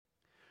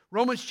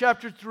Romans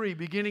chapter 3,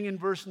 beginning in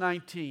verse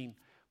 19,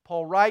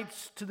 Paul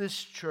writes to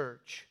this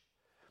church,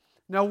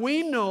 "Now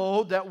we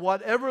know that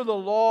whatever the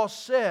law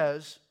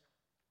says,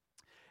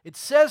 it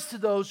says to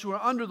those who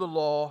are under the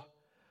law,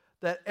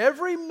 that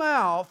every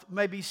mouth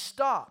may be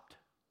stopped,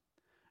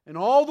 and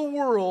all the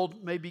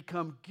world may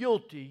become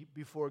guilty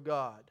before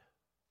God.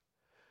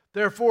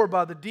 Therefore,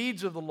 by the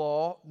deeds of the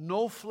law,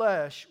 no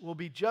flesh will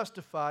be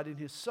justified in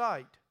his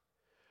sight.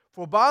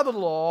 For by the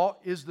law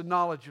is the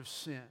knowledge of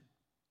sin.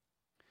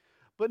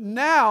 But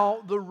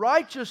now the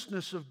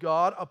righteousness of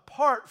God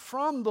apart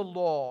from the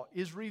law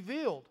is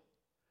revealed,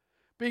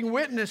 being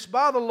witnessed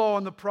by the law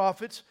and the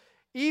prophets,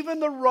 even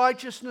the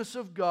righteousness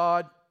of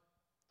God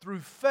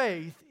through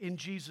faith in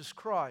Jesus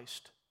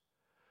Christ,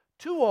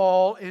 to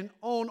all and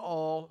on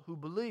all who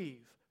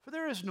believe. For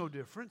there is no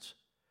difference.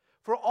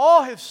 For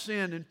all have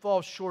sinned and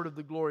fall short of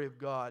the glory of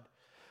God,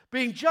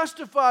 being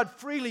justified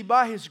freely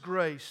by His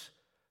grace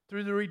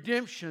through the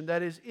redemption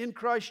that is in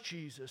Christ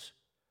Jesus,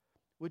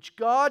 which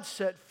God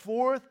set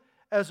forth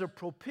as a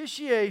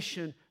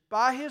propitiation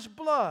by His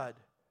blood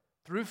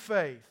through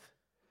faith,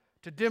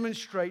 to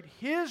demonstrate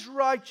His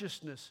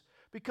righteousness,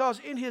 because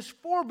in His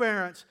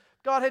forbearance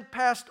God had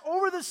passed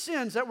over the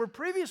sins that were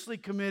previously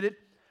committed,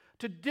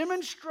 to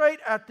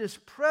demonstrate at this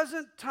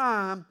present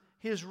time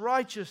His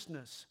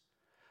righteousness,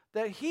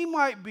 that He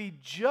might be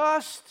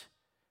just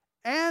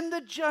and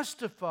the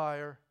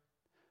justifier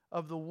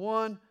of the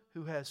one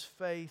who has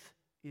faith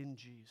in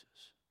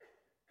Jesus."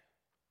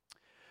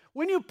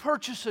 When you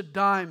purchase a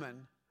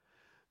diamond,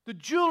 the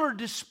jeweler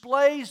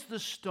displays the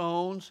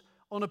stones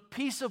on a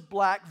piece of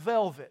black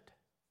velvet.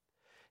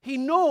 He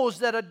knows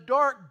that a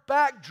dark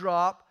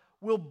backdrop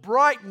will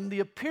brighten the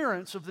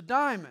appearance of the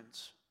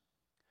diamonds.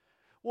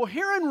 Well,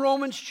 here in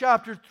Romans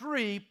chapter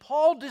 3,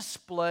 Paul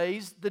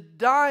displays the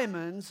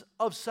diamonds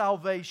of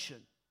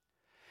salvation.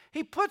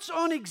 He puts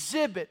on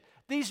exhibit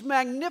these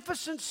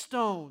magnificent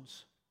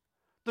stones,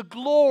 the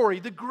glory,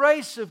 the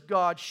grace of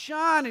God,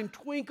 shine and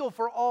twinkle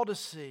for all to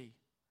see.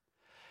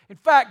 In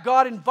fact,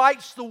 God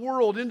invites the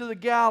world into the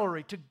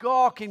gallery to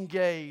gawk and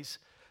gaze,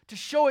 to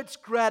show its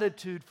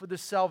gratitude for the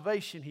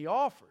salvation He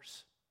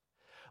offers.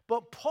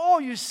 But Paul,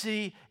 you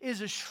see,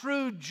 is a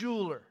shrewd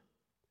jeweler.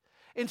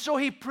 And so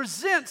he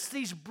presents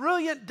these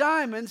brilliant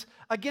diamonds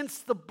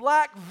against the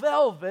black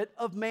velvet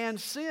of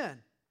man's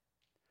sin.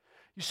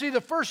 You see, the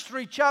first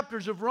 3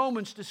 chapters of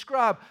Romans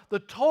describe the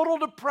total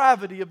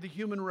depravity of the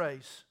human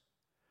race.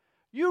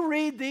 You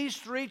read these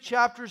 3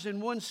 chapters in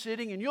one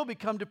sitting and you'll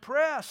become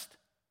depressed.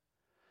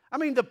 I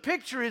mean, the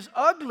picture is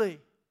ugly.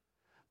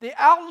 The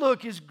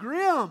outlook is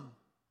grim.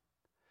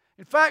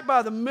 In fact,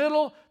 by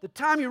the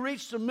time you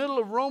reach the middle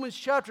of Romans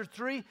chapter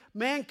 3,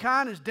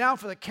 mankind is down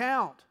for the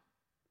count.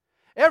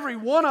 Every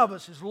one of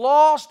us is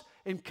lost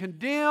and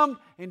condemned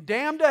and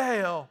damned to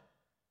hell.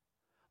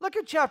 Look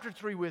at chapter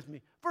 3 with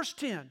me. Verse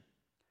 10.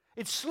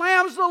 It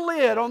slams the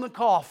lid on the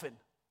coffin.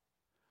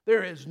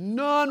 There is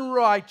none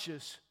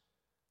righteous,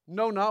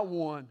 no, not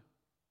one.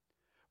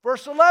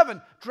 Verse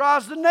 11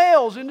 drives the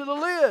nails into the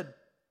lid.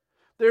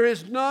 There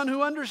is none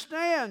who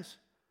understands.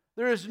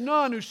 There is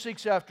none who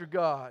seeks after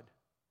God.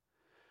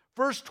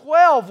 Verse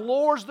 12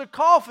 lowers the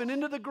coffin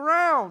into the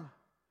ground.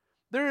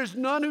 There is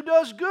none who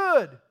does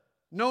good.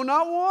 No,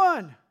 not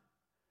one.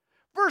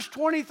 Verse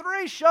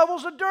 23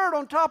 shovels the dirt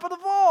on top of the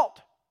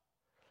vault.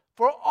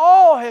 For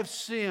all have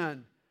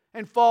sinned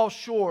and fall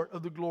short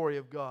of the glory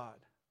of God.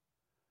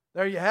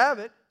 There you have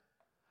it.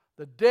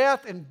 The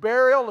death and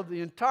burial of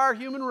the entire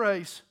human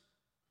race.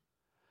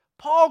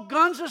 Paul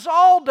guns us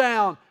all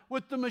down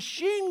with the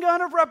machine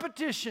gun of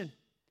repetition.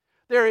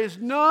 There is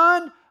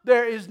none,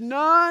 there is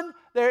none,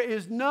 there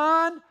is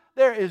none,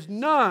 there is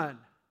none.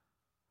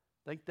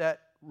 I think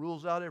that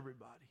rules out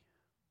everybody.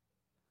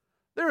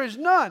 There is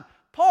none.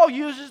 Paul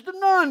uses the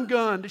none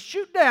gun to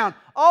shoot down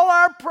all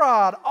our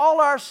pride, all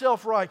our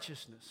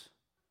self-righteousness.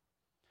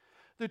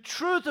 The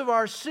truth of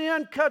our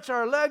sin cuts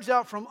our legs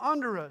out from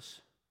under us.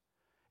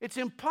 It's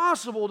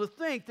impossible to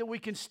think that we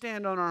can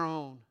stand on our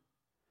own.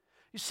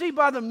 You see,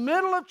 by the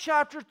middle of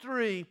chapter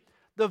 3,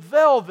 the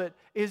velvet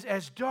is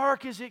as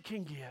dark as it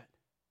can get.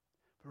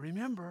 But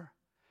remember,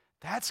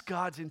 that's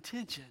God's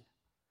intention.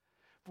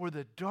 For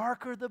the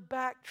darker the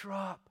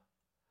backdrop,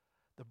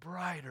 the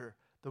brighter,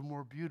 the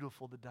more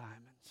beautiful the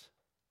diamonds.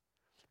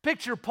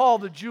 Picture Paul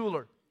the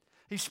jeweler.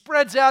 He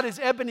spreads out his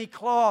ebony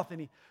cloth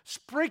and he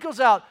sprinkles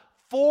out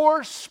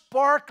 4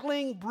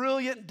 sparkling,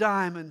 brilliant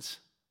diamonds.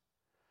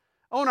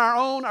 On our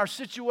own, our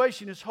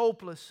situation is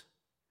hopeless.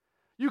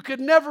 You could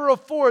never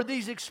afford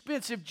these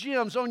expensive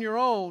gems on your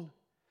own.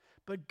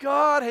 But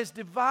God has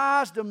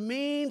devised a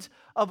means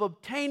of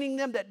obtaining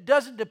them that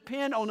doesn't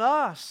depend on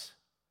us.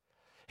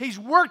 He's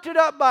worked it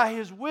up by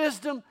His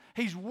wisdom.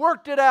 He's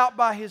worked it out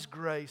by His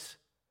grace.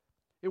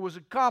 It was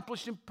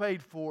accomplished and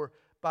paid for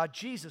by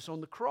Jesus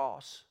on the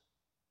cross.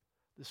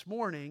 This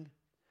morning,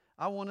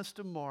 I want us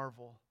to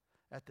marvel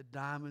at the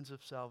diamonds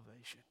of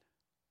salvation.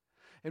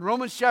 In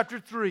Romans chapter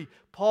 3,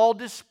 Paul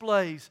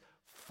displays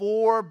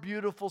 4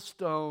 beautiful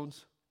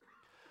stones: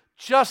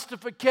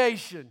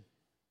 justification,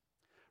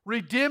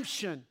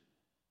 redemption,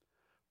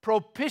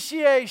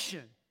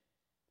 propitiation,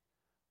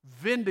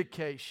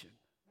 vindication.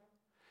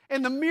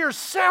 And the mere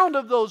sound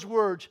of those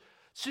words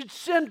should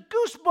send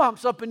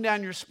goosebumps up and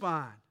down your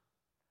spine.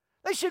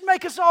 They should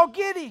make us all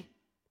giddy.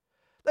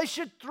 They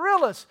should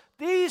thrill us.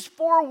 These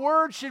 4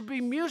 words should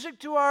be music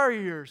to our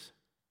ears.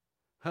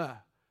 But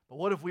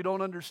what if we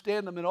don't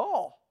understand them at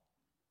all?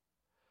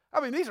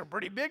 I mean, these are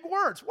pretty big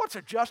words. What's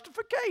a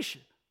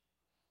justification?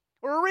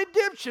 Or a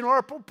redemption, or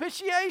a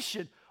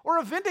propitiation, or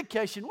a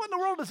vindication? What in the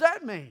world does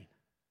that mean?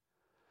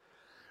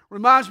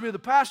 Reminds me of the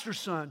pastor's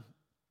son.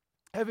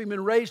 Having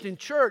been raised in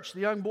church,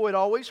 the young boy had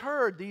always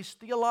heard these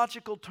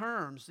theological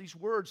terms, these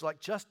words like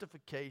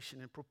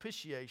justification and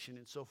propitiation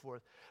and so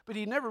forth, but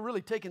he'd never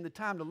really taken the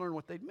time to learn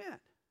what they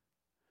meant.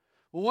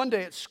 Well, one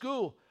day at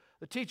school,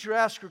 the teacher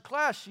asked her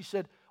class, she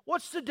said,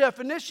 "What's the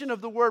definition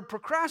of the word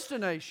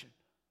procrastination?"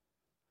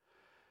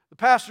 The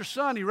pastor's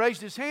son, he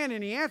raised his hand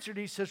and he answered.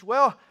 He says,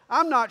 "Well,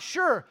 I'm not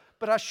sure,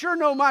 but I sure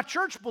know my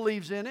church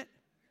believes in it."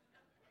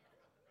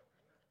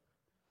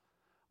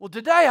 Well,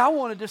 today I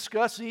want to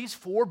discuss these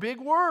 4 big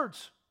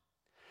words.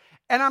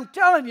 And I'm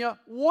telling you,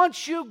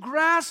 once you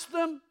grasp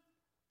them,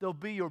 they'll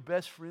be your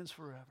best friends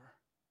forever.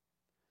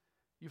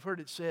 You've heard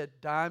it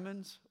said,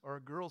 diamonds are a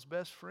girl's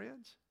best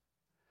friends.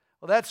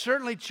 Well, that's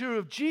certainly true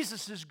of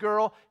Jesus'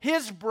 girl,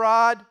 his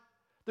bride,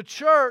 the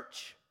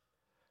church.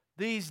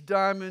 These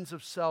diamonds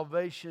of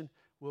salvation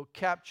will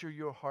capture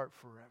your heart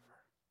forever.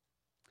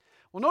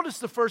 Well, notice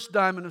the first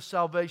diamond of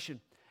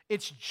salvation.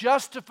 It's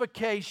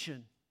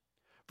justification.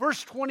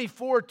 Verse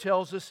 24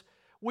 tells us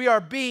we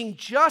are being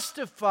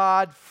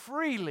justified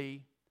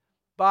freely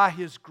by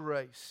His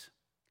grace.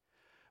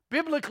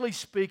 Biblically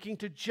speaking,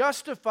 to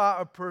justify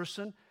a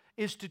person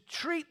is to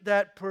treat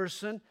that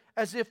person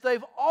as if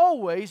they've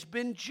always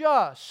been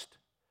just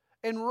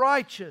and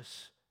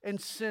righteous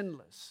and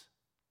sinless.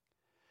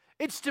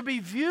 It's to be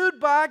viewed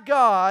by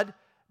God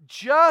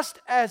just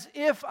as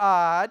if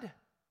I'd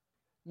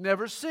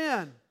never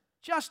sinned.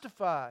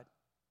 Justified.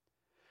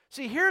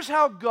 See, here's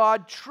how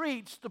God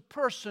treats the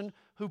person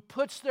who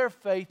puts their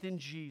faith in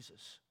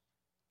Jesus.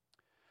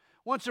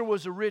 Once there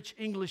was a rich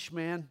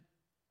Englishman,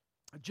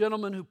 a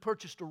gentleman who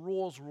purchased a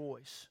Rolls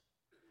Royce.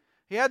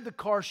 He had the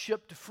car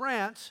shipped to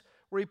France,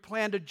 where he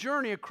planned a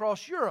journey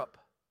across Europe.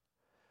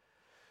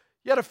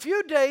 Yet a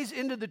few days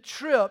into the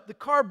trip, the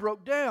car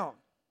broke down.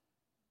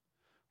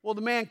 Well,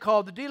 the man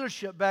called the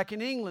dealership back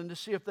in England to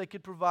see if they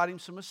could provide him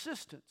some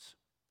assistance.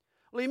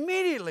 Well,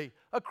 immediately,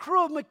 a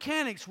crew of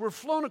mechanics were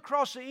flown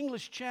across the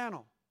English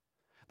Channel.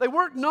 They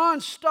worked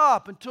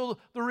nonstop until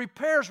the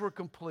repairs were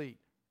complete.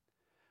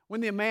 When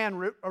the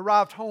man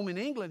arrived home in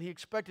England, he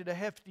expected a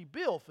hefty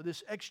bill for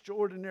this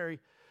extraordinary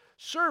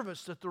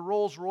service that the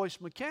Rolls-Royce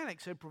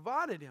mechanics had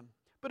provided him.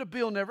 But a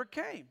bill never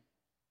came.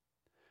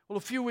 Well,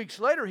 a few weeks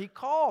later, he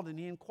called and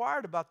he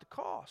inquired about the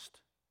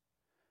cost.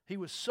 He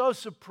was so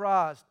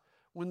surprised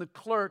when the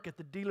clerk at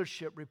the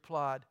dealership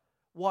replied,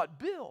 "What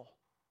bill?"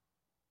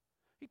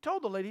 He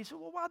told the lady, he said,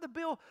 "Well, why the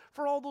bill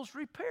for all those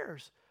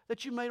repairs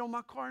that you made on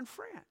my car in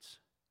France?"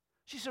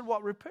 She said,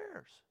 "What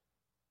repairs?"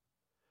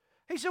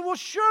 He said, "Well,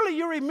 surely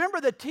you remember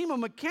the team of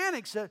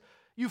mechanics that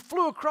you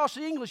flew across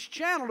the English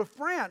Channel to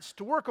France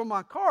to work on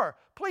my car.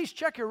 Please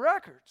check your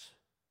records."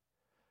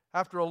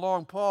 After a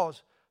long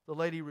pause, the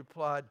lady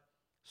replied,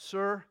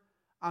 "Sir,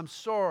 I'm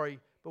sorry,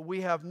 but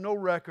we have no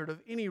record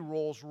of any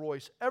Rolls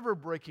Royce ever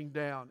breaking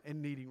down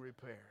and needing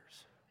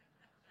repairs."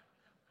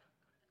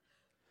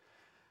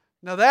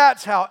 Now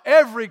that's how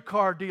every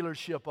car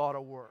dealership ought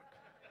to work.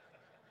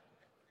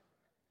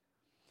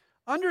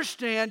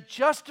 Understand,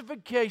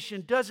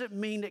 justification doesn't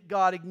mean that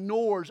God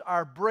ignores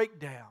our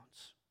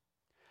breakdowns.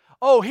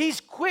 Oh,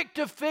 He's quick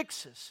to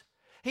fix us.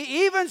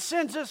 He even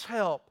sends us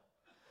help.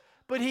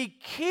 But He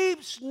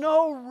keeps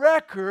no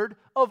record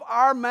of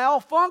our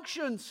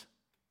malfunctions.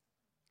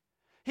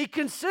 He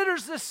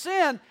considers the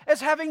sin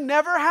as having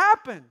never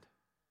happened.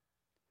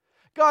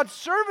 God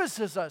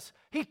services us.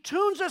 He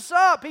tunes us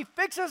up. He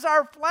fixes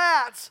our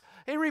flats.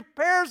 He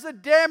repairs the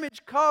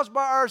damage caused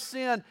by our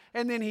sin,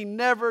 and then He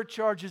never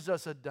charges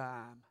us a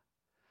dime.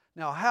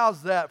 Now,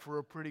 how's that for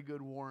a pretty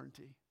good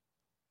warranty?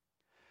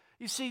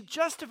 You see,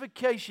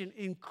 justification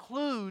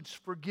includes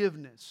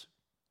forgiveness,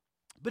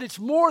 but it's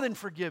more than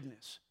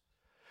forgiveness.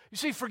 You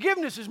see,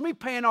 forgiveness is me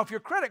paying off your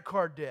credit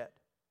card debt,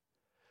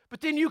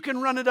 but then you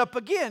can run it up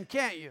again,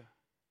 can't you?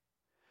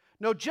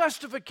 No,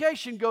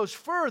 justification goes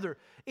further.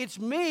 It's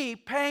me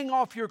paying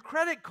off your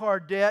credit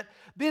card debt,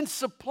 then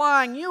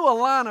supplying you a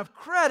line of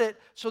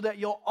credit so that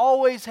you'll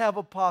always have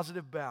a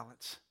positive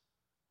balance.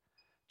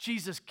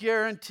 Jesus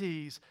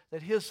guarantees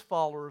that His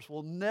followers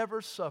will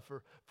never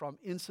suffer from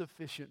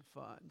insufficient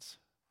funds.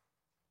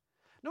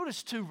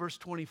 Notice too, verse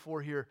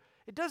 24 here.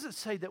 It doesn't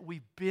say that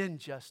we've been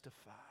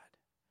justified,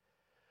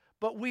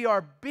 but we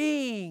are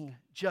being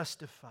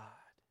justified.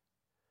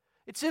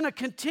 It's in a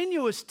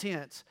continuous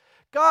tense.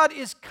 God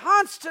is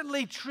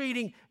constantly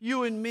treating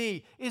you and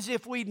me as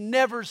if we'd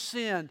never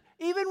sinned,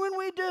 even when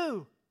we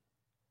do.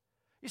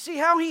 You see,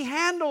 how He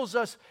handles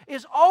us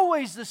is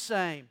always the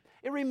same.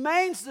 It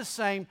remains the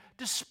same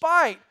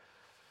despite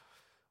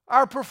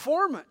our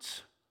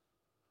performance.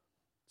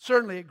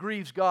 Certainly it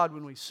grieves God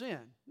when we sin,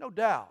 no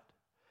doubt.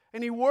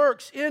 And He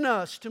works in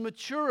us to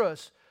mature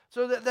us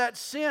so that that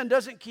sin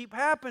doesn't keep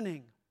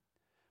happening.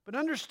 But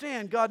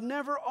understand, God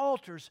never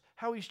alters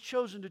how He's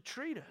chosen to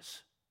treat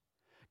us.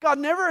 God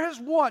never has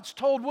once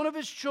told one of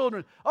His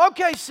children,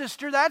 okay,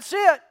 sister, that's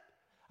it.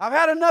 I've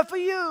had enough of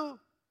you.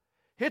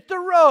 Hit the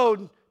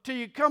road till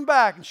you come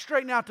back and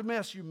straighten out the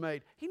mess you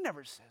made. He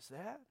never says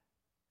that.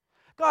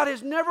 God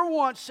has never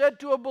once said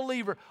to a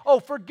believer,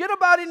 oh, forget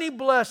about any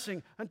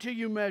blessing until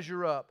you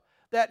measure up.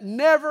 That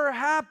never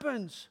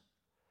happens.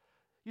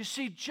 You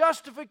see,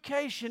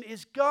 justification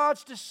is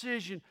God's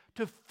decision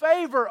to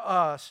favor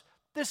us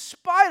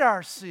despite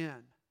our sin.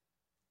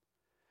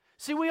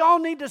 See, we all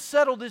need to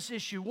settle this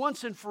issue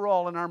once and for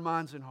all in our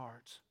minds and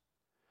hearts.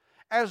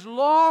 As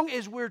long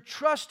as we're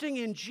trusting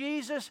in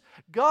Jesus,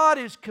 God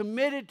is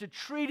committed to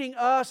treating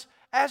us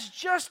as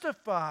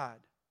justified.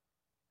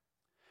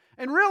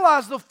 And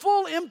realize the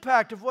full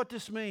impact of what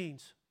this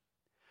means.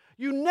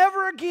 You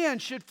never again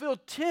should feel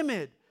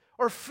timid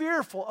or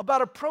fearful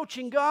about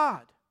approaching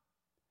God.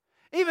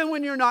 Even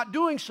when you're not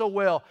doing so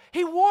well,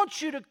 He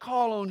wants you to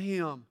call on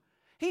Him.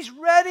 He's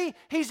ready.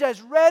 He's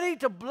as ready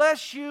to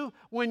bless you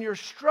when you're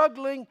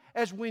struggling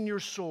as when you're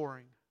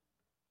soaring.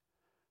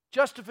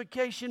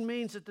 Justification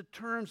means that the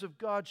terms of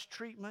God's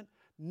treatment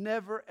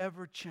never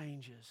ever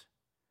changes.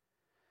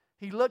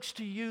 He looks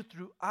to you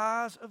through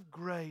eyes of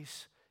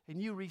grace,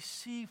 and you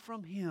receive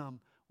from Him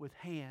with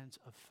hands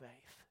of faith.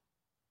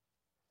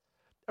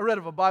 I read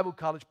of a Bible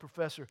college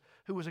professor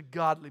who was a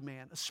godly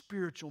man, a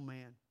spiritual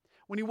man.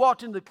 When he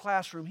walked into the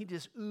classroom, he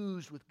just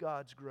oozed with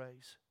God's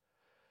grace.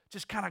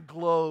 Just kind of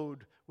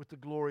glowed with the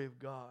glory of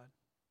God.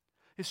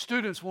 His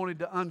students wanted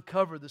to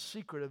uncover the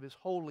secret of his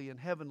holy and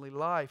heavenly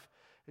life.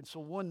 And so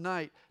one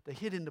night, they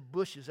hid in the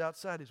bushes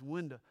outside his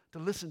window to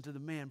listen to the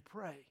man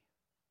pray.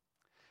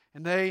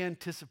 And they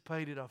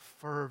anticipated a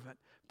fervent,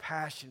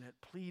 passionate,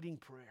 pleading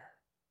prayer.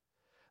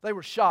 They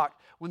were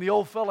shocked when the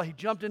old fellow, he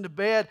jumped into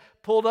bed,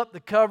 pulled up the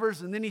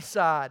covers, and then he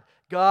sighed,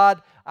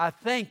 God, I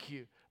thank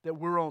you that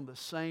we're on the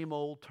same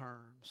old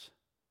terms.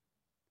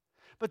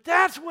 But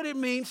that's what it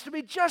means to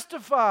be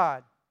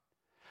justified.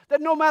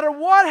 That no matter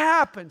what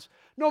happens,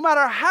 no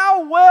matter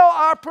how well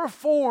I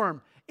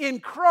perform in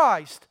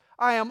Christ,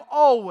 I am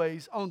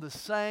always on the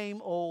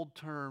same old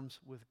terms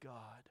with God.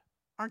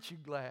 Aren't you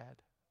glad?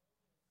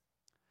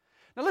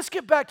 Now let's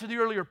get back to the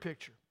earlier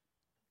picture.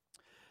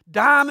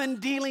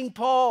 Diamond dealing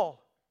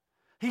Paul.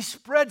 He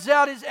spreads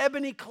out his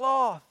ebony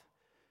cloth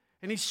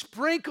and he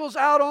sprinkles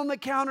out on the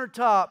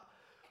countertop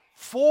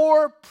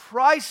 4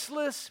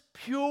 priceless,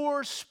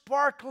 pure,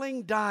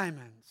 sparkling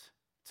diamonds.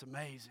 It's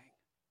amazing.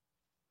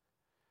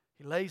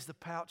 He lays the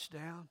pouch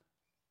down.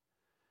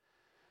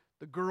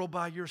 The girl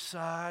by your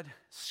side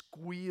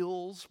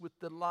squeals with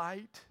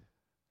delight.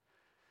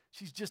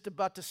 She's just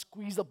about to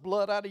squeeze the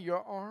blood out of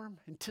your arm,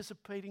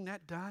 anticipating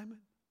that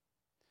diamond.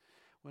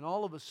 When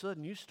all of a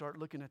sudden you start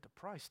looking at the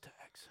price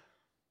tags.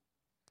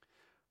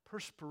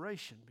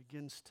 Perspiration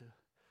begins to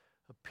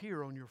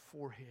appear on your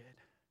forehead.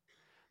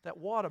 That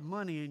wad of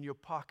money in your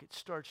pocket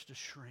starts to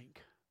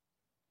shrink.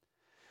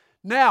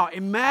 Now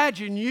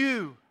imagine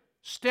you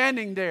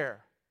standing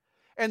there,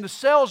 and the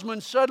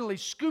salesman suddenly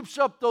scoops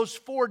up those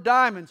 4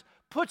 diamonds,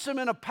 puts them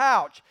in a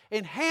pouch,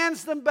 and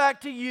hands them back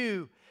to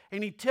you.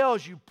 And he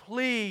tells you,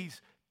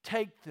 please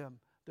take them.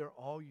 They're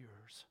all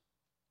yours.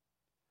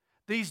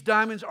 These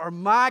diamonds are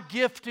my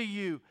gift to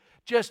you.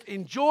 Just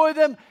enjoy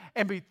them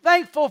and be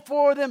thankful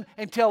for them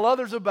and tell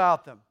others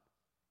about them.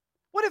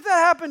 What if that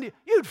happened to you?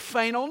 You'd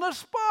faint on the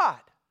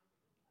spot.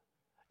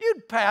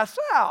 You'd pass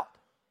out.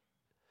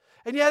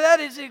 And yet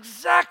that is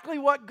exactly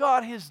what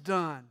God has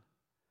done.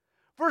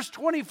 Verse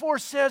 24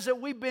 says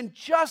that we've been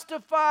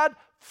justified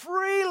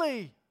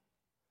freely.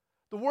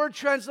 The word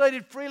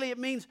translated freely, it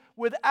means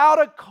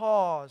without a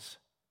cause.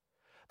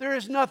 There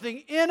is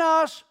nothing in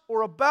us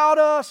or about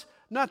us,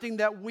 nothing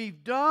that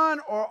we've done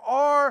or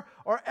are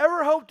or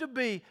ever hope to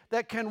be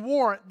that can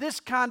warrant this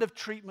kind of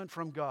treatment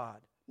from God.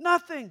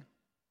 Nothing.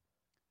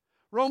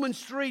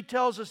 Romans 3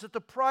 tells us that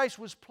the price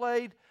was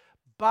paid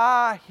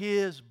by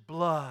His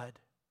blood.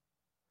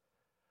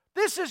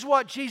 This is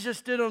what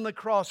Jesus did on the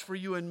cross for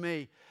you and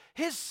me.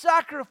 His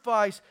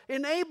sacrifice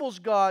enables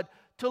God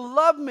to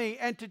love me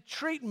and to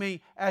treat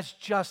me as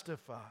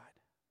justified.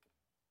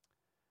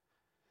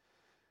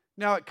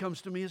 Now it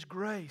comes to me as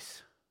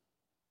grace,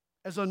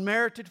 as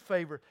unmerited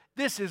favor.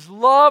 This is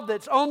love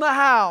that's on the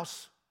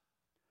house.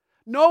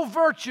 No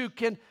virtue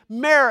can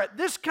merit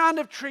this kind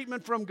of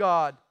treatment from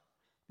God.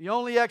 The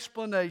only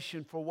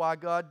explanation for why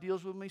God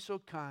deals with me so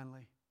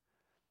kindly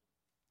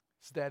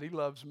is that He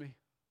loves me.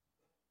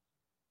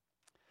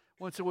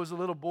 Once there was a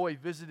little boy, he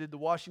visited the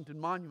Washington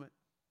Monument.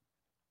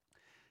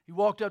 He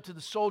walked up to the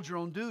soldier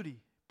on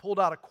duty, pulled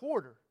out a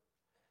quarter,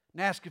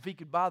 and asked if he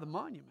could buy the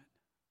monument.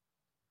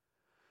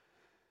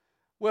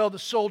 Well, the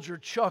soldier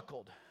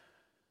chuckled.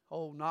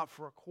 Oh, not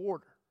for a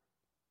quarter.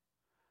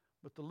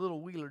 But the little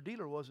wheeler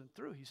dealer wasn't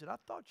through. He said, I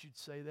thought you'd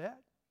say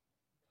that.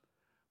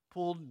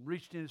 Pulled and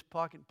reached in his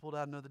pocket and pulled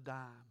out another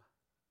dime.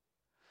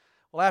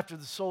 Well, after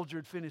the soldier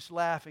had finished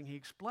laughing, he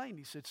explained.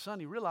 He said, son,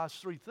 you realize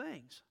three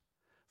things.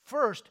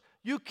 First,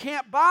 you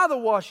can't buy the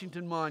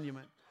Washington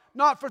Monument.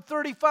 Not for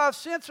 35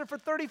 cents or for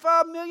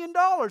 $35 million.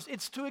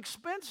 It's too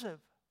expensive.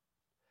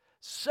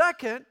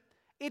 Second,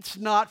 it's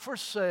not for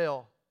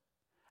sale.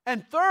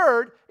 And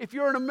third, if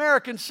you're an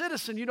American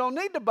citizen, you don't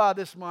need to buy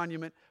this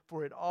monument,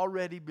 for it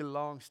already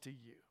belongs to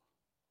you.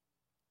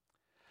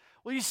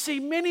 Well, you see,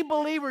 many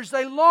believers,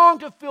 they long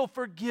to feel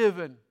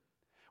forgiven.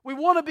 We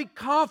want to be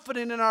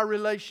confident in our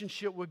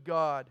relationship with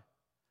God.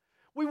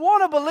 We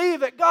want to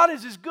believe that God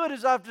is as good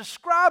as I've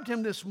described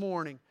Him this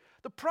morning.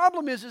 The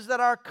problem is that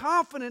our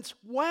confidence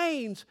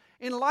wanes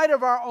in light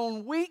of our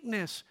own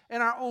weakness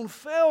and our own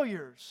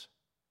failures.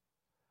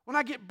 When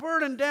I get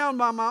burdened down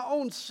by my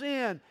own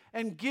sin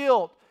and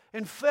guilt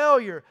and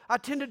failure, I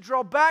tend to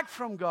draw back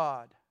from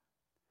God.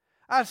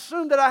 I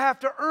assume that I have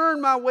to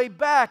earn my way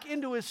back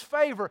into His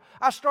favor.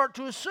 I start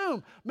to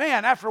assume,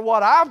 man, after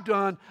what I've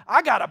done,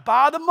 I got to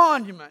buy the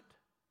monument.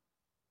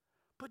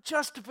 But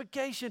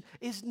justification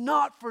is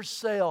not for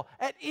sale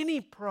at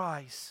any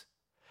price.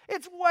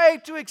 It's way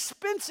too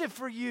expensive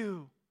for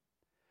you.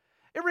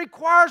 It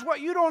requires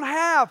what you don't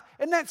have,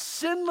 and that's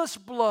sinless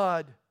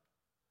blood.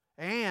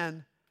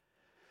 And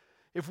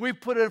if we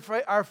put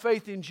our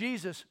faith in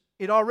Jesus,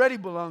 it already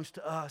belongs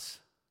to us.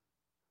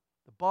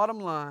 The bottom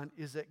line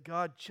is that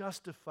God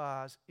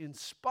justifies in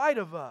spite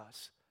of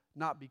us,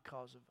 not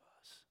because of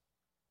us.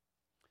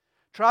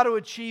 Try to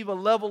achieve a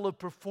level of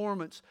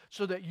performance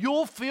so that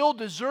you'll feel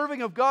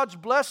deserving of God's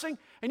blessing,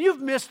 and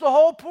you've missed the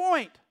whole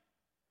point.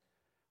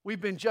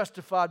 We've been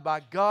justified by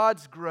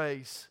God's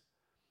grace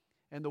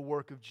and the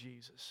work of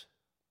Jesus.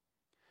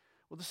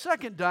 Well, the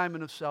second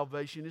diamond of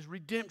salvation is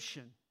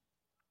redemption.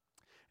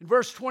 In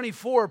verse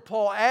 24,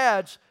 Paul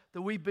adds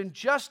that we've been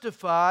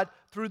justified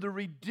through the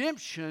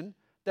redemption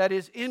that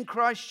is in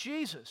Christ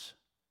Jesus.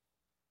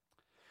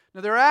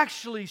 Now, there are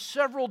actually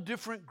several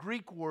different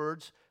Greek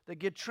words that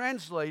get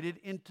translated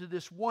into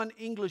this one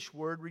English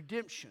word,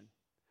 redemption.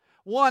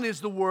 One is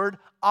the word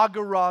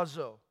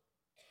agorazo.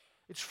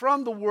 It's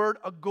from the word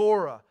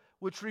agora,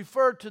 which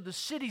referred to the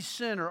city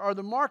center or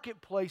the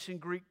marketplace in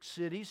Greek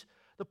cities,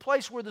 the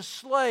place where the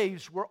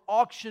slaves were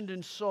auctioned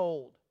and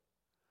sold.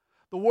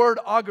 The word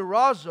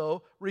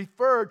agorazo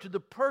referred to the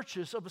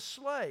purchase of a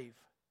slave.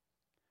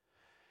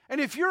 And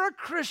if you're a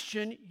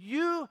Christian,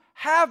 you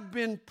have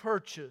been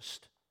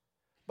purchased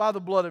by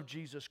the blood of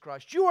Jesus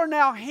Christ. You are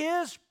now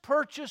His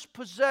purchased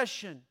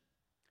possession.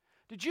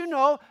 Did you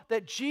know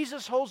that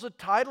Jesus holds a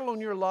title on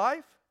your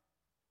life?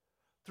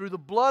 Through the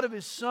blood of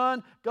His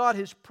Son, God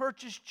has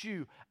purchased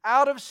you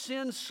out of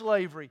sin's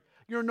slavery.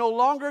 You're no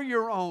longer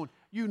your own.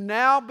 You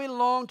now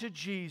belong to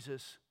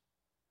Jesus.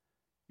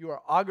 You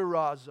are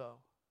agorazo.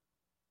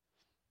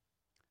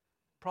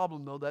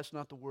 Problem, though, that's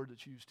not the word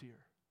that's used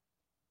here.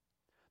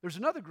 There's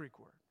another Greek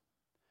word.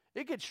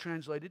 It gets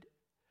translated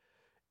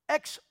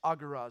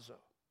ex-agorazo.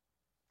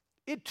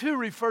 It too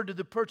referred to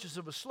the purchase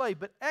of a slave,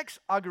 but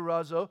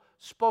ex-agorazo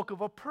spoke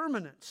of a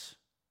permanence.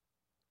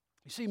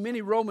 You see,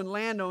 many Roman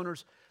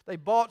landowners, they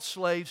bought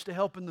slaves to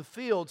help in the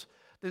fields,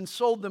 then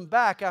sold them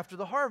back after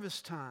the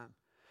harvest time.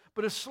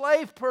 But a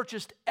slave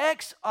purchased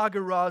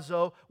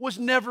ex-agorazo was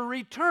never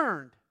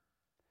returned.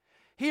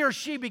 He or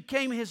she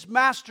became his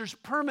master's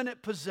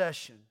permanent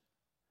possession.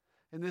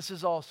 And this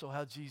is also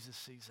how Jesus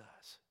sees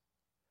us.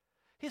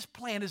 His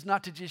plan is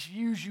not to just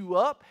use you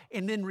up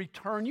and then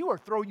return you or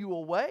throw you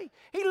away.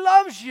 He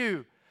loves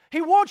you. He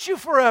wants you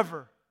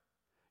forever.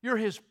 You're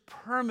His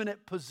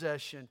permanent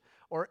possession,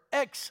 or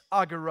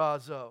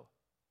ex-agorazo.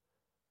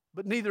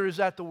 But neither is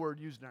that the word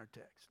used in our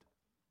text.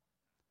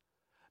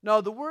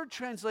 No, the word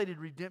translated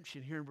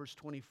redemption here in verse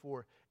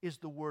 24 is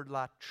the word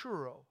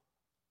laturo.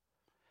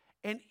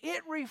 And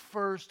it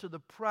refers to the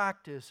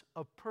practice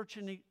of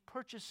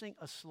purchasing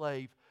a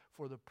slave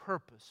for the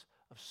purpose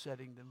of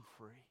setting them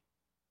free.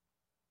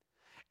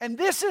 And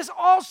this is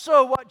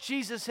also what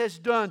Jesus has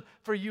done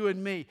for you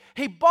and me.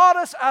 He bought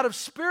us out of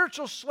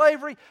spiritual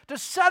slavery to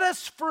set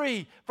us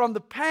free from the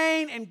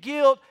pain and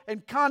guilt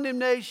and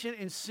condemnation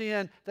and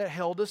sin that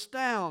held us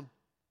down.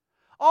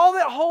 All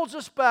that holds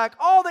us back,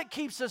 all that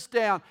keeps us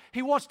down,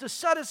 He wants to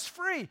set us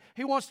free.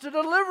 He wants to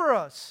deliver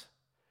us.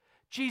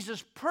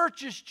 Jesus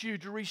purchased you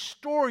to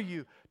restore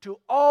you to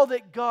all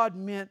that God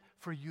meant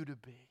for you to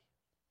be.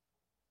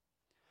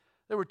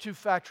 There were two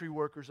factory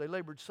workers. They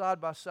labored side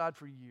by side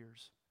for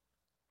years.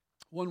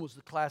 One was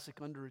the classic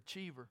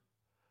underachiever,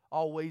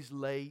 always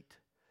late,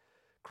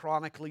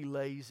 chronically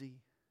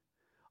lazy,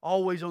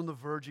 always on the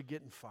verge of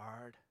getting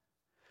fired.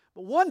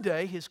 But one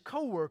day, his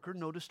coworker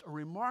noticed a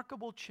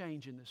remarkable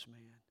change in this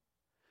man.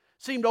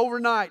 Seemed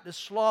overnight, this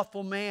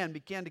slothful man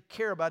began to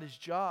care about his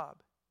job.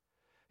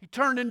 He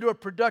turned into a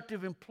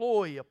productive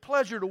employee, a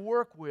pleasure to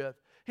work with.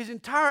 His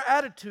entire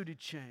attitude had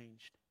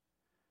changed.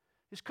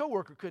 His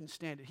coworker couldn't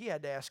stand it. He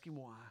had to ask him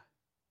why.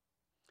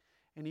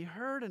 And he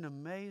heard an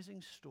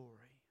amazing story.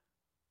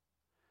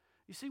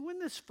 You see, when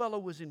this fellow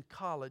was in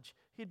college,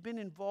 he had been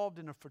involved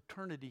in a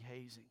fraternity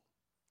hazing.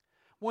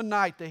 One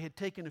night, they had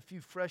taken a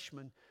few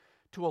freshmen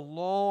to a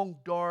long,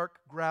 dark,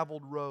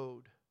 graveled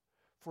road.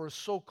 for a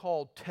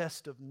so-called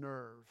test of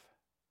nerve.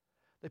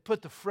 They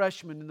put the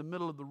freshmen in the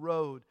middle of the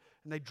road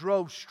and they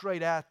drove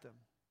straight at them.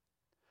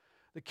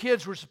 The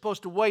kids were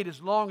supposed to wait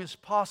as long as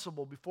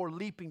possible before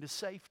leaping to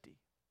safety.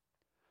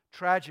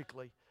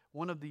 Tragically,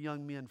 one of the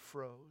young men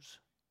froze.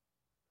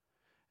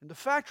 And the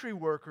factory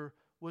worker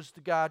was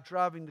the guy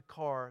driving the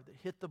car that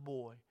hit the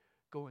boy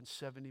going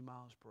 70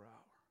 miles per hour.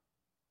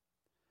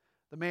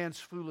 The man's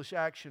foolish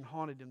action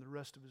haunted him the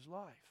rest of his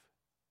life.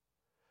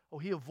 Oh,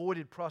 he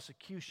avoided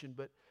prosecution,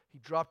 but he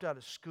dropped out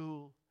of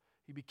school.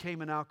 He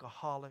became an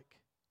alcoholic.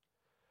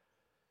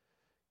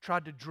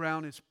 Tried to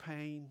drown his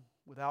pain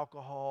with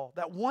alcohol.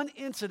 That one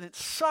incident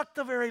sucked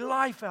the very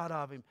life out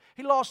of him.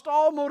 He lost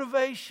all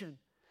motivation.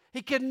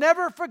 He could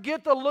never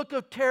forget the look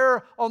of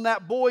terror on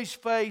that boy's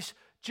face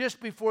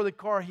just before the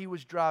car he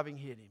was driving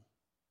hit him.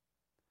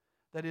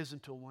 That is,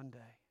 until one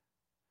day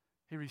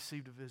he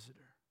received a visitor.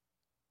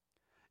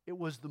 It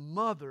was the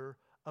mother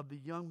of the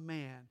young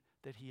man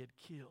that he had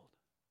killed.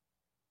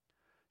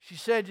 She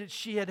said that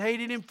she had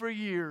hated him for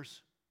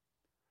years,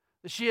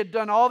 that she had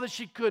done all that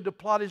she could to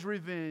plot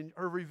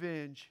her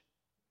revenge.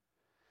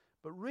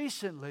 But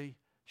recently,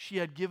 she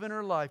had given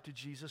her life to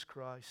Jesus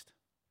Christ.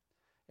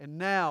 And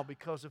now,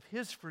 because of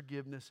His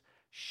forgiveness,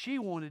 she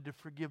wanted to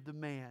forgive the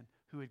man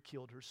who had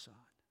killed her son.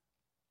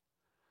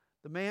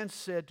 The man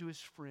said to his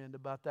friend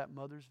about that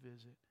mother's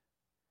visit,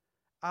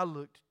 "I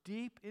looked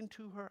deep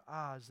into her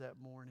eyes that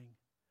morning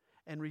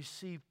and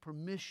received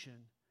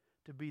permission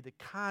to be the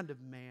kind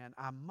of man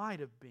I might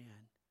have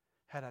been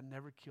had I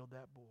never killed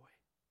that boy.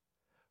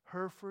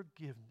 Her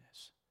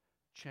forgiveness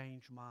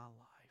changed my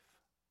life."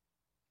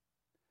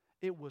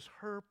 It was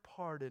her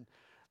pardon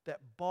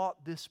that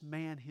bought this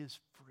man his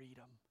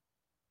freedom.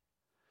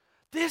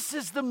 This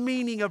is the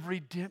meaning of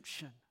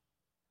redemption.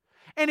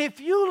 And if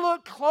you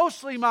look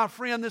closely, my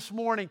friend, this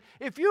morning,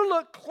 if you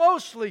look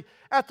closely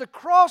at the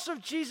cross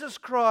of Jesus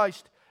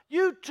Christ,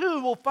 you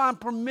too will find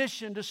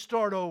permission to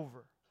start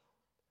over.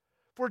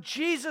 For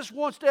Jesus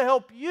wants to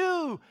help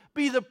you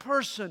be the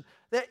person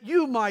that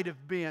you might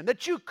have been,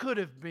 that you could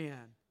have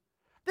been.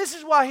 This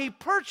is why He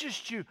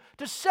purchased you,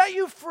 to set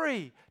you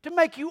free, to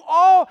make you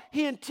all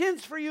He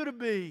intends for you to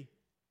be.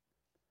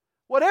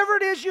 Whatever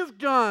it is you've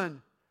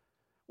done,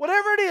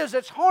 whatever it is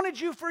that's haunted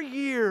you for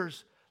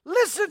years,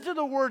 listen to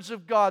the words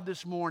of God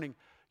this morning.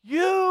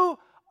 You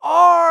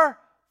are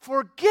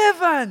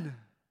forgiven.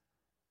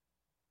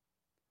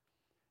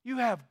 You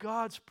have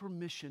God's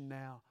permission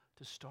now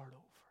to start over.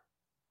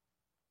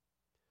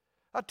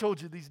 I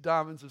told you these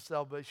diamonds of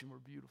salvation were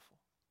beautiful.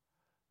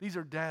 These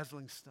are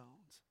dazzling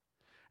stones.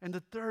 And the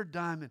third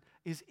diamond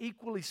is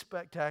equally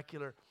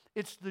spectacular.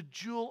 It's the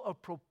jewel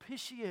of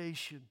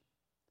propitiation.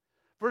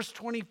 Verse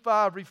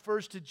 25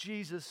 refers to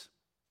Jesus,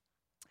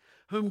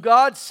 whom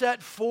God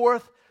set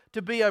forth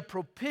to be a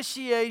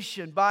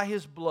propitiation by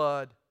His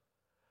blood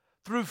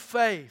through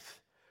faith,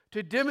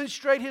 to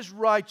demonstrate His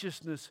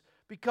righteousness,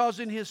 because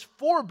in His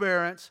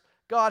forbearance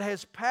God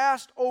has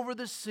passed over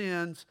the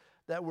sins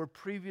that were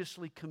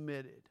previously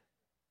committed.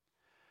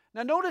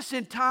 Now notice,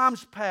 in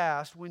times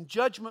past, when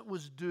judgment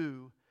was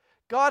due,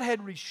 God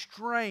had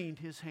restrained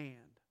His hand.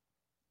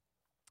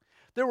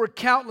 There were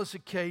countless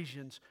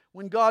occasions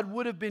when God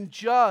would have been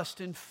just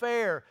and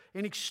fair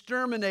in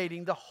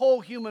exterminating the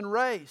whole human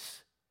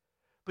race,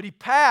 but He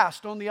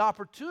passed on the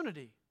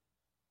opportunity.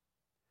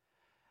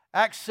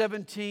 Acts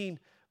 17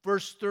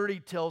 verse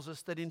 30 tells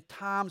us that in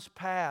times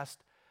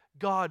past,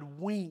 God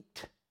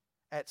winked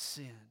at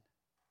sin.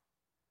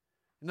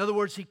 In other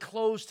words, He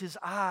closed His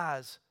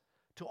eyes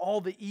to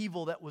all the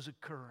evil that was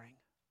occurring.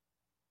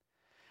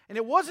 And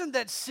it wasn't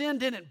that sin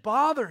didn't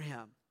bother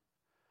Him.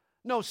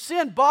 No,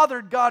 sin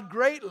bothered God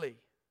greatly.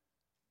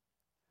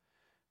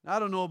 Now, I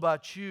don't know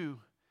about you,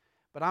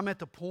 but I'm at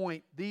the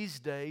point these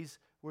days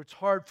where it's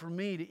hard for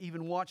me to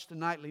even watch the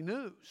nightly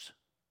news.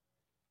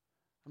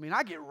 I mean,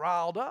 I get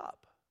riled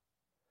up.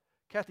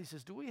 Kathy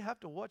says, "Do we have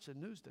to watch the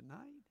news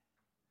tonight?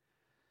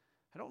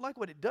 I don't like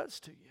what it does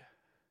to you.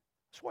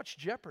 Let's watch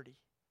Jeopardy."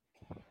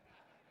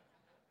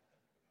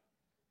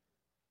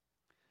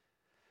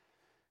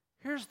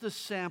 Here's the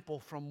sample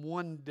from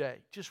one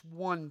day, just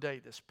one day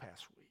this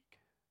past week.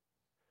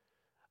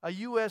 A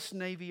U.S.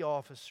 Navy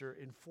officer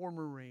and 4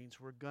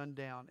 Marines were gunned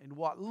down in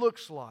what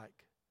looks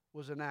like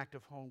was an act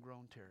of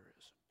homegrown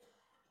terrorism.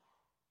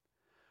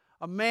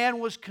 A man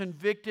was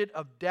convicted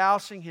of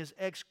dousing his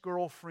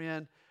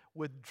ex-girlfriend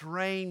with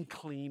drain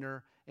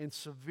cleaner and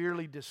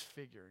severely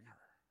disfiguring her.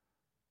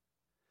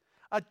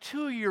 A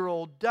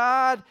 2-year-old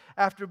died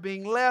after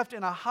being left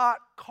in a hot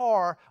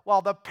car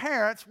while the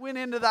parents went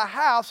into the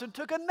house and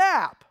took a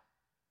nap.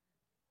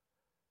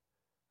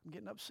 I'm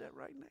getting upset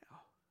right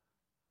now.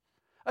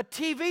 A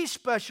TV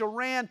special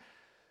ran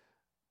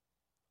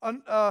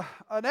an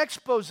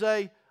expose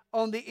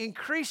on the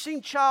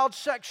increasing child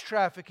sex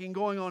trafficking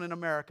going on in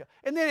America.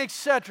 And then et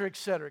cetera, et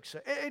cetera, et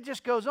cetera. It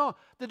just goes on.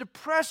 The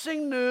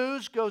depressing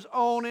news goes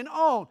on and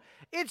on.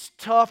 It's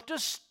tough to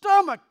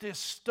stomach this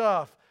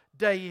stuff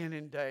day in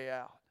and day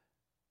out.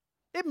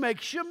 It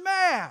makes you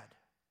mad.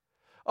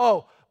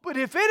 Oh, but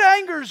if it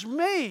angers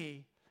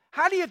me,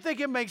 how do you think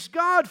it makes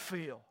God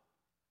feel?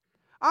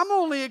 I'm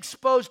only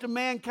exposed to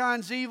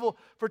mankind's evil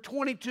for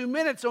 22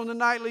 minutes on the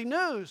nightly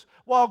news,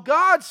 while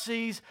God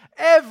sees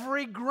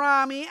every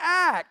grimy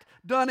act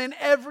done in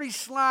every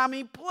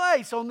slimy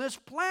place on this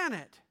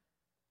planet.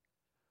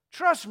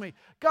 Trust me,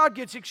 God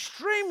gets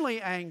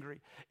extremely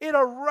angry. It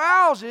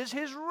arouses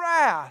His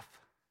wrath.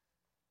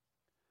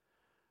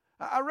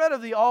 I read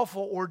of the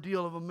awful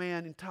ordeal of a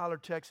man in Tyler,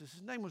 Texas.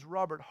 His name was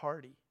Robert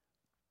Hardy.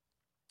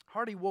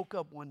 Hardy woke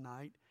up one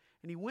night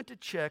and he went to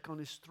check on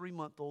his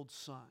 3-month-old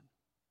son.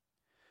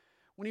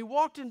 When he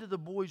walked into the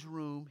boy's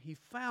room, he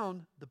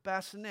found the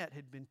bassinet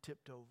had been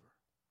tipped over.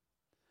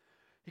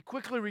 He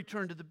quickly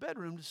returned to the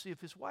bedroom to see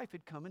if his wife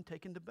had come and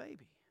taken the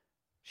baby.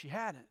 She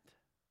hadn't.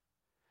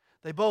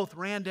 They both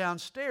ran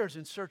downstairs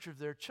in search of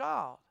their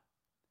child.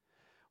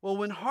 Well,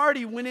 when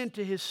Hardy went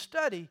into his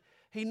study,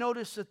 he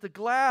noticed that the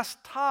glass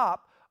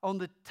top on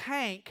the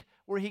tank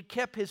where he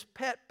kept his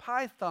pet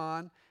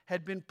python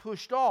had been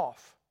pushed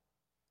off.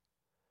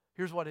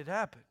 Here's what had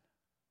happened.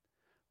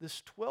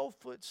 This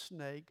 12-foot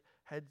snake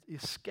had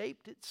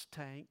escaped its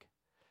tank,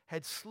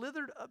 had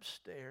slithered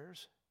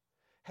upstairs,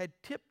 had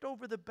tipped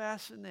over the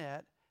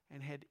bassinet,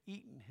 and had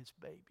eaten his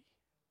baby.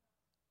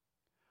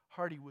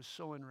 Hardy was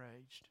so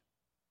enraged.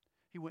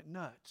 He went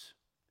nuts.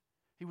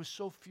 He was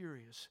so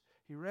furious.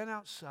 He ran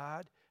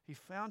outside, he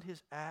found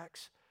his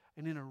axe,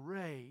 and in a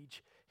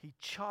rage, he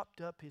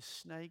chopped up his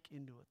snake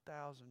into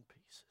 1,000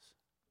 pieces.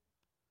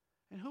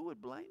 And who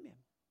would blame him?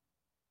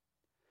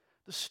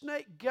 The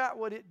snake got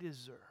what it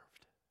deserved.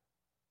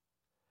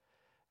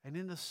 And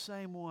in the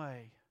same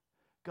way,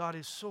 God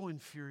is so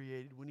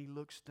infuriated when He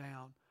looks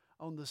down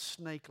on the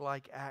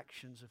snake-like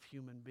actions of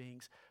human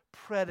beings.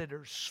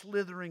 Predators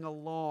slithering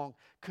along,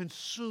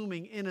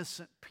 consuming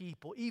innocent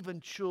people, even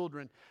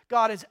children.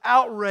 God is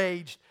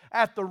outraged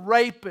at the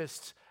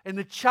rapists and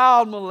the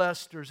child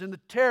molesters and the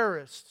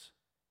terrorists.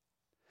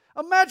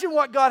 Imagine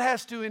what God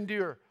has to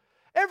endure.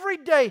 Every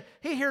day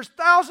He hears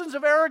thousands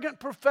of arrogant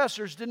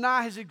professors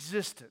deny His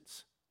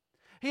existence.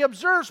 He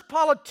observes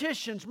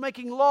politicians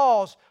making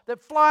laws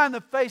that fly in the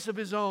face of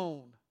His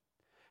own.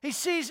 He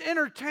sees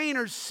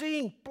entertainers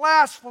sing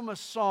blasphemous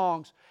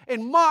songs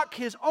and mock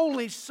His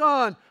only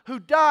Son who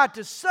died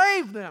to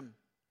save them.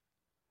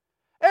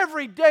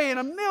 Every day in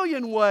a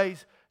million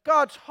ways,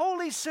 God's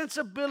holy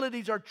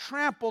sensibilities are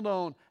trampled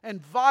on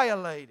and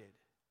violated.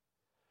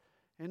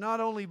 And not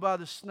only by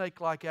the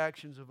snake-like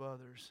actions of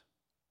others,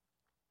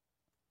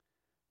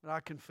 but I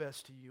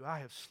confess to you, I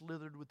have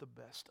slithered with the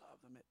best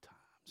of them at times.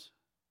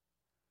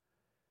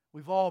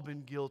 We've all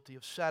been guilty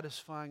of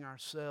satisfying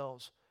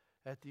ourselves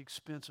at the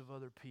expense of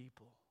other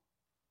people.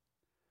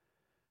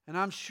 And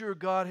I'm sure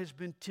God has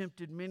been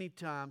tempted many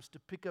times to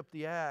pick up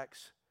the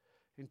axe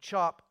and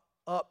chop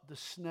up the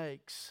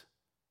snakes.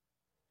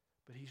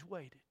 But He's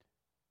waited.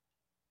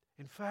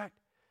 In fact,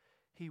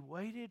 He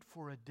waited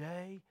for a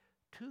day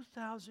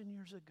 2,000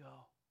 years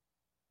ago.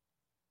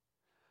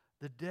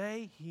 The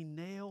day He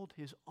nailed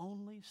His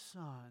only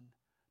Son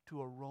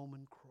to a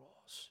Roman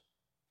cross.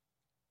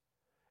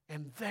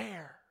 And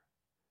there,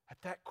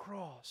 at that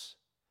cross,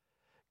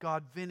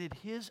 God vented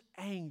His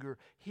anger,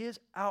 His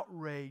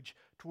outrage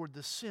toward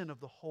the sin of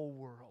the whole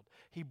world.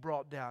 He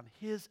brought down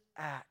His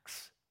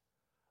axe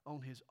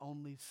on His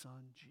only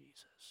Son,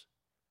 Jesus.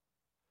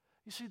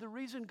 You see, the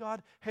reason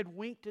God had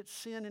winked at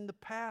sin in the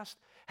past,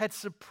 had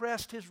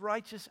suppressed His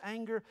righteous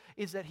anger,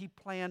 is that He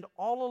planned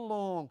all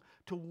along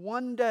to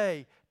one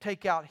day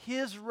take out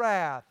His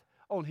wrath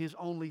on His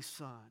only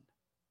Son.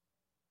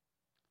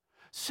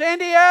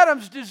 Sandy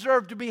Adams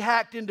deserved to be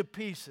hacked into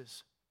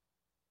pieces.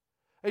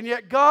 And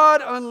yet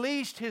God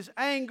unleashed His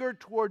anger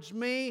towards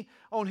me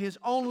on His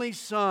only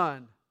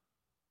Son. I'm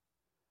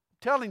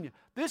telling you,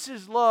 this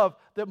is love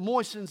that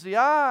moistens the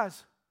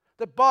eyes,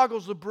 that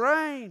boggles the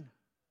brain.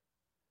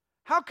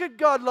 How could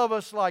God love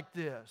us like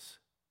this?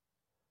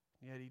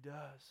 Yet He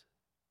does.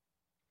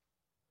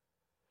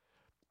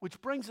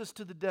 Which brings us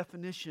to the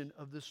definition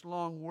of this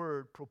long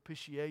word,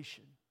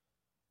 propitiation.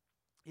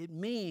 It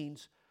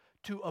means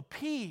to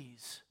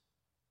appease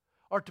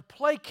or to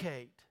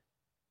placate.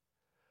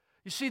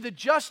 You see, the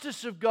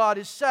justice of God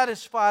is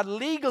satisfied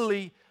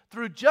legally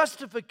through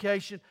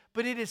justification,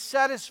 but it is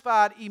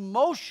satisfied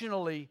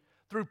emotionally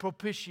through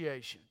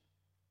propitiation.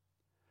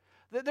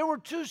 There were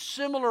two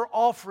similar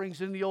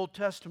offerings in the Old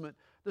Testament.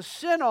 The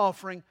sin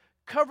offering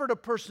covered a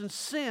person's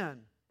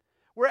sin,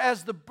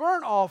 whereas the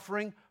burnt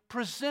offering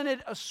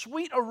presented a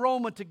sweet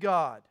aroma to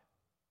God.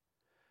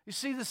 You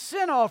see, the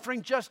sin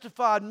offering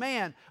justified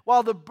man,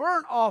 while the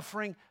burnt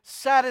offering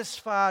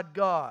satisfied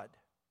God.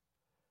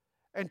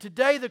 And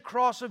today the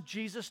cross of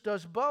Jesus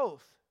does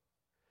both.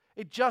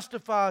 It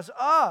justifies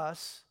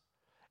us,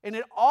 and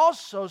it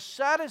also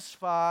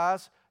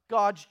satisfies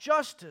God's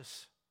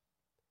justice.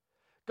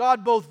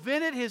 God both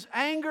vented His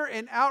anger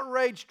and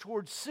outrage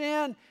towards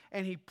sin,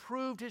 and He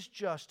proved His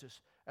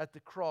justice at the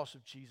cross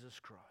of Jesus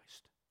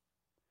Christ.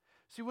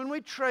 See, when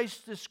we trace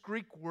this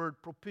Greek word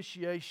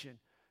propitiation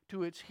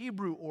to its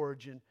Hebrew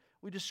origin,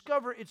 we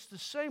discover it's the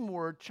same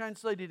word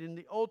translated in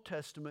the Old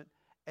Testament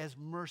as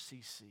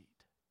mercy seat.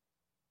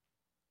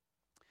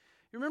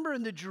 You remember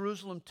in the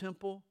Jerusalem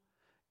temple,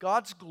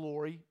 God's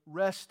glory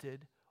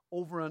rested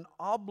over an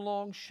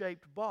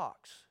oblong-shaped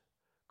box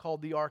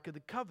called the Ark of the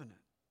Covenant.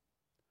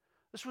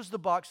 This was the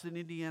box that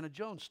Indiana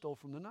Jones stole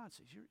from the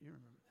Nazis. You remember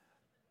that?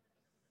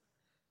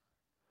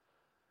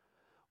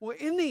 Well,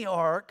 in the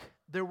ark,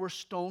 there were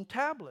stone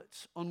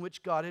tablets on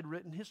which God had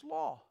written His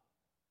law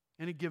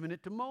and had given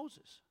it to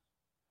Moses.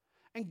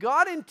 And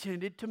God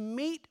intended to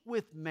meet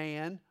with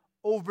man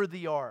over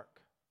the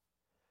ark.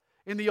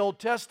 In the Old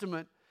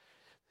Testament,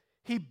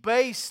 He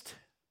based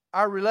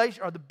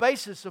the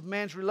basis of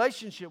man's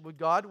relationship with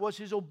God was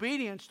his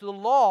obedience to the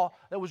law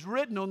that was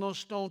written on those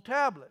stone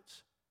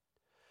tablets.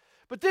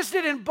 But this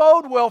didn't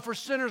bode well for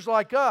sinners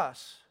like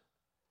us.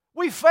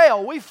 We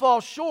fail, we fall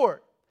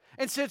short.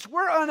 And since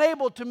we're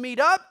unable to meet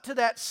up to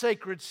that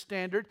sacred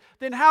standard,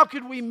 then how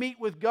could we meet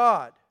with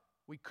God?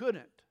 We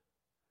couldn't.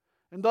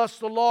 And thus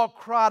the law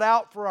cried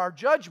out for our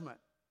judgment.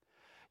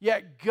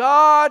 Yet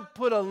God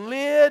put a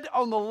lid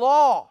on the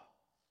law.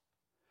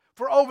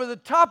 For over the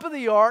top of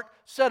the ark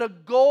sat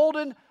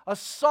a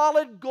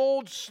solid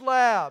gold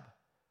slab,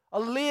 a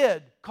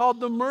lid called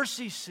the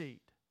mercy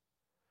seat.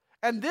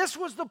 And this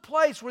was the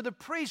place where the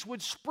priest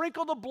would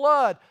sprinkle the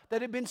blood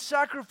that had been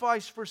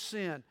sacrificed for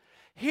sin.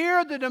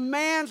 Here the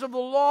demands of the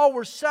law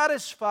were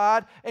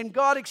satisfied and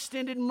God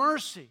extended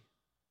mercy.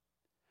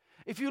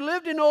 If you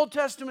lived in Old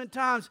Testament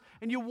times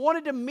and you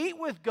wanted to meet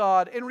with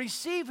God and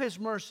receive His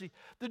mercy,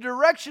 the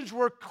directions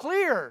were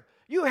clear.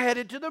 You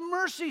headed to the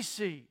mercy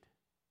seat.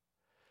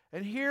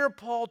 And here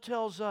Paul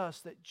tells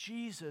us that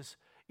Jesus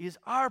is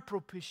our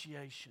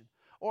propitiation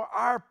or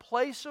our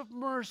place of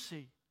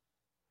mercy.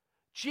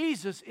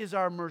 Jesus is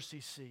our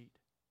mercy seat.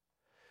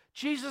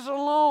 Jesus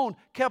alone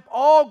kept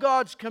all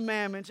God's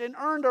commandments and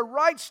earned a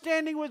right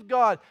standing with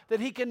God that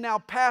He can now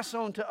pass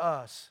on to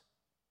us.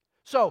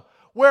 So,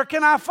 where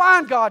can I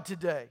find God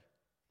today?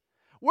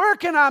 Where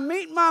can I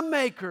meet my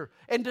Maker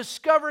and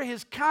discover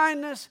His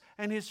kindness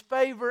and His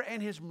favor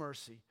and His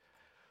mercy?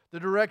 The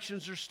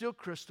directions are still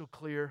crystal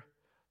clear.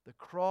 The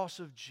cross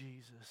of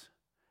Jesus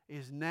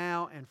is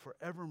now and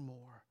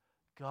forevermore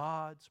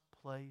God's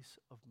place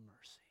of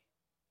mercy.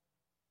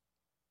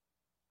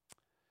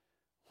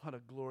 What a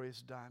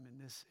glorious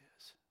diamond this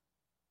is.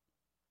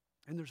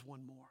 And there's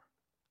one more.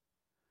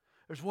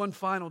 There's one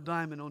final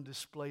diamond on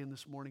display in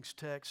this morning's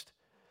text.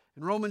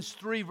 In Romans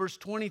 3, verse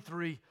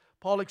 23,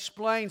 Paul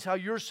explains how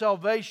your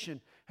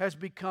salvation has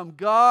become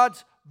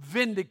God's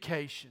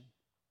vindication.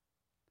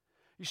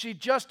 You see,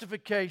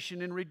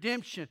 justification and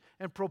redemption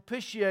and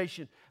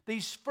propitiation,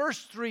 these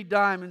first three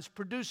diamonds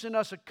produce in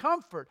us a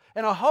comfort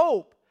and a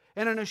hope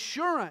and an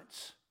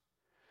assurance.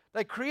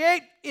 They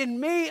create in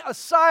me a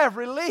sigh of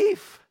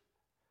relief.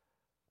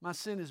 My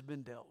sin has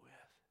been dealt with.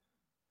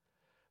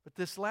 But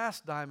this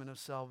last diamond of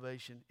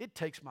salvation, it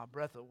takes my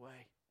breath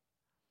away.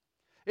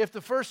 If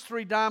the first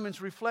three diamonds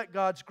reflect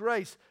God's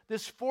grace,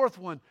 this fourth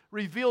one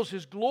reveals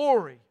His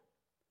glory.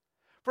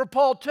 For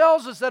Paul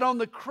tells us that on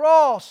the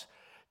cross,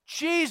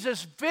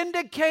 Jesus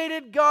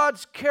vindicated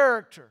God's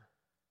character.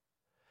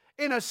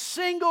 In a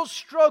single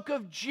stroke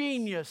of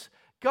genius,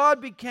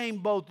 God became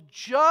both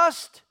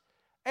just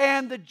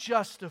and the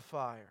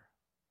justifier.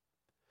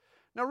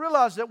 Now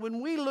realize that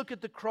when we look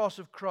at the cross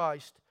of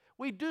Christ,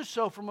 we do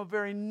so from a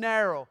very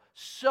narrow,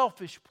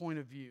 selfish point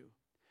of view.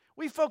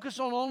 We focus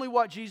on only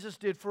what Jesus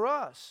did for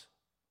us.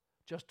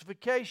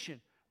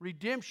 Justification,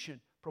 redemption,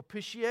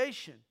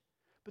 propitiation.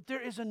 But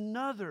there is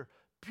another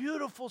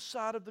beautiful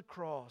side of the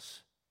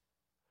cross.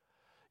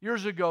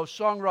 Years ago,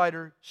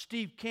 songwriter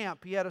Steve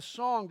Camp, he had a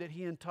song that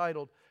he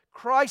entitled,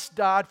 "Christ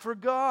Died for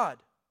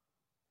God."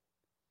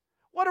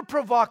 What a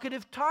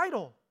provocative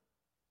title.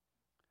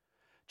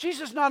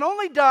 Jesus not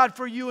only died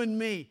for you and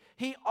me,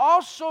 He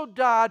also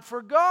died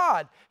for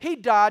God. He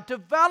died to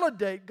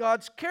validate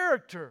God's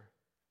character.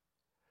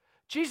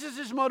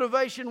 Jesus'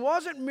 motivation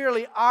wasn't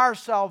merely our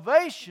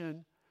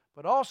salvation,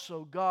 but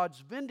also God's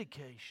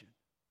vindication.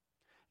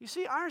 You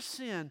see, our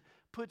sin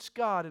puts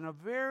God in a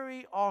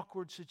very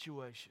awkward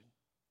situation.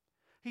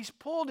 He's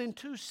pulled in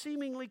two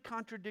seemingly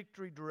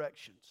contradictory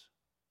directions.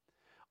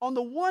 On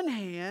the one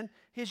hand,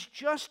 His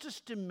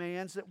justice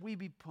demands that we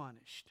be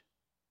punished,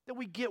 that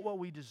we get what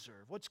we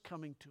deserve, what's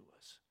coming to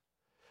us.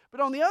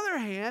 But on the other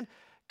hand,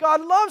 God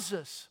loves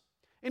us,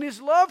 and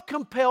His love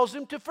compels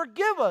Him to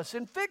forgive us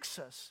and fix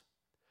us.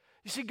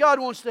 You see, God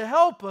wants to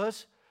help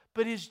us,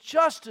 but His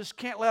justice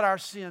can't let our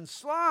sins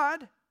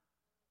slide.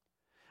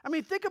 I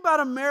mean, think about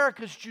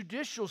America's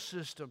judicial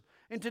system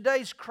in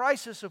today's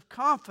crisis of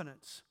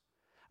confidence.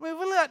 I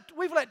mean,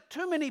 we've let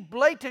too many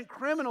blatant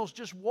criminals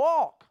just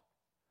walk,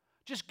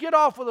 just get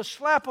off with a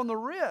slap on the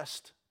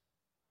wrist.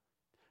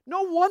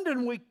 No wonder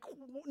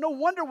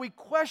we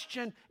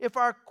question if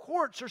our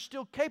courts are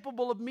still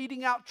capable of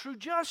meting out true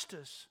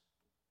justice.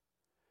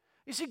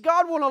 You see,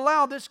 God won't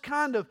allow this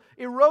kind of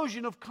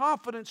erosion of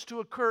confidence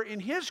to occur in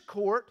His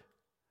court.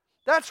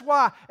 That's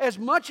why, as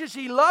much as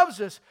He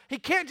loves us, He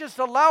can't just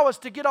allow us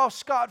to get off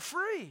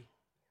scot-free.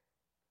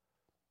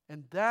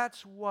 And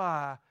that's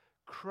why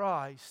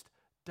Christ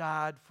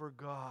died for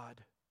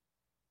God.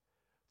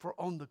 For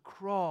on the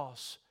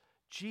cross,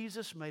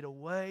 Jesus made a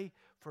way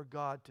for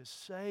God to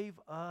save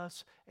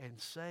us and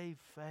save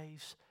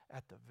faiths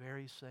at the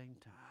very same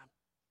time.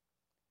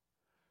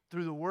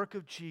 Through the work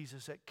of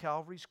Jesus at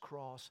Calvary's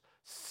cross,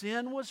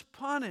 sin was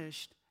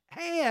punished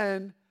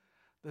and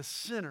the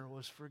sinner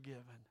was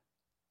forgiven.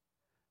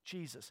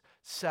 Jesus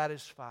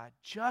satisfied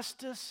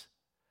justice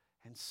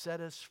and set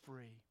us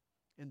free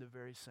in the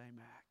very same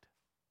act.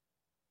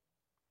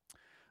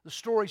 The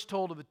story's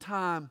told of a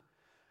time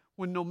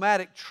when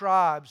nomadic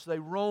tribes, they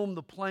roamed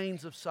the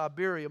plains of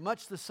Siberia,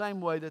 much the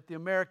same way that the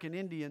American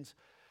Indians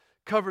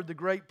covered the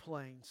Great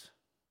Plains.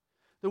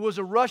 There was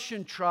a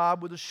Russian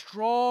tribe with a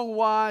strong,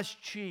 wise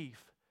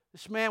chief.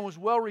 This man was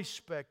well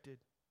respected.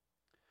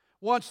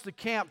 Once the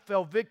camp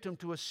fell victim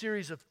to a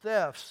series of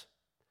thefts.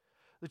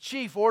 The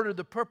chief ordered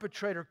the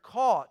perpetrator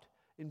caught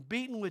and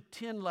beaten with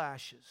 10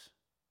 lashes.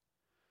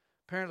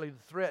 Apparently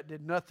the threat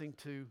did nothing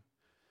to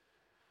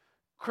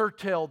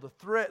curtail the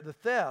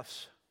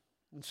thefts.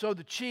 And so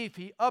the chief,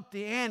 he upped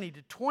the ante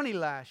to 20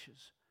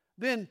 lashes,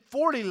 then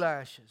 40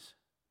 lashes.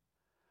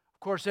 Of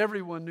course,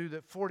 everyone knew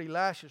that 40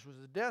 lashes was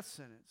a death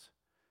sentence.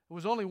 There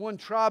was only one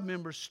tribe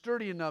member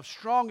sturdy enough,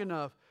 strong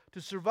enough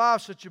to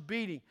survive such a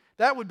beating.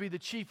 That would be the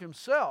chief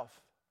himself.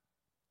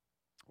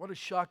 What a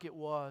shock it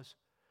was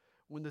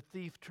when the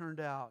thief turned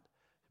out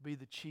to be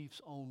the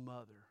chief's own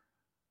mother.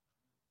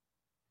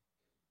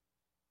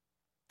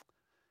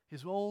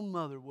 His own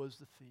mother was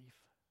the thief.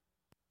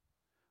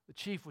 The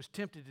chief was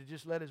tempted to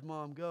just let his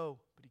mom go,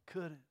 but he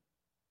couldn't.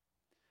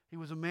 He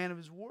was a man of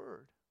his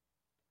word.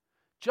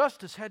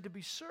 Justice had to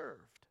be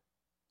served.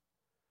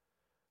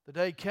 The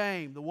day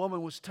came. The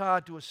woman was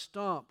tied to a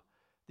stump.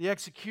 The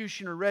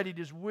executioner readied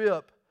his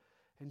whip.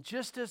 And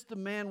just as the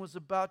man was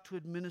about to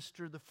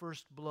administer the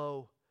first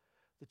blow,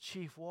 the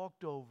chief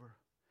walked over.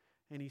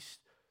 And he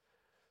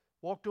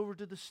walked over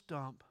to the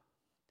stump.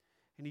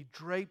 And he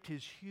draped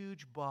his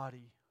huge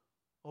body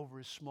over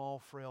his small,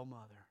 frail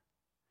mother.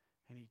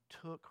 And he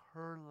took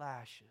her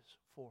lashes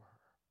for her.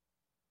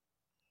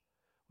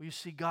 Well, you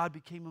see, God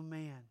became a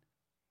man.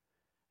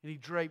 And He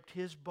draped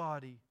His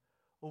body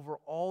over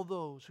all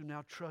those who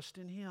now trust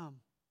in Him.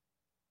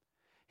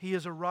 He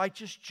is a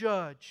righteous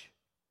judge.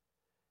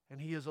 And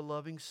He is a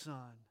loving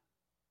Son.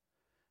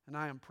 And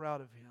I am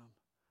proud of Him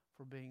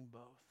for being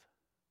both.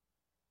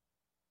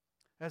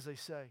 As they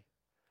say,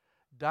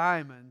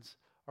 diamonds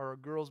are a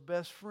girl's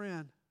best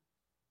friend.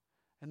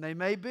 And they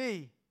may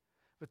be.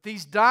 But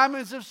these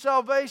diamonds of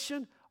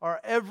salvation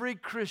are every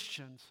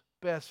Christian's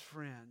best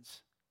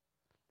friends.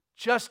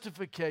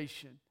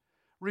 Justification,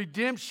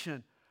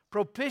 redemption,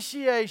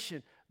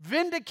 propitiation,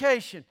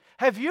 vindication.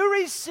 Have you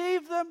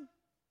received them?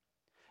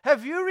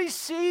 Have you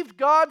received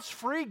God's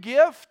free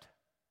gift?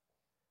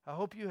 I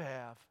hope you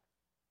have.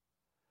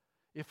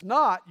 If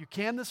not, you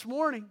can this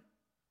morning.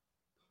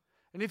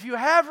 And if you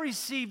have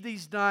received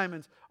these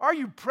diamonds, are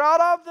you proud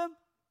of them?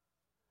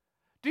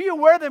 Do you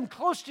wear them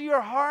close to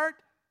your heart?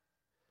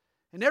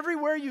 And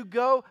everywhere you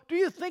go, do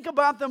you think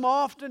about them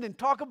often and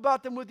talk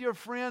about them with your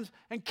friends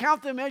and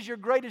count them as your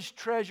greatest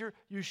treasure?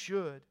 You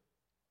should.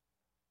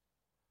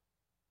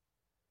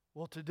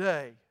 Well,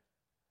 today,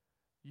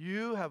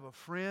 you have a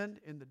friend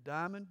in the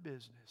diamond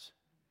business.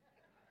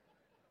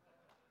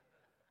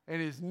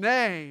 And His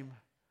name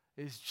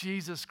is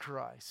Jesus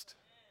Christ.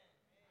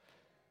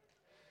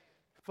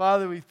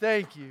 Father, we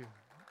thank You.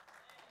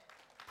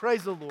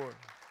 Praise the Lord.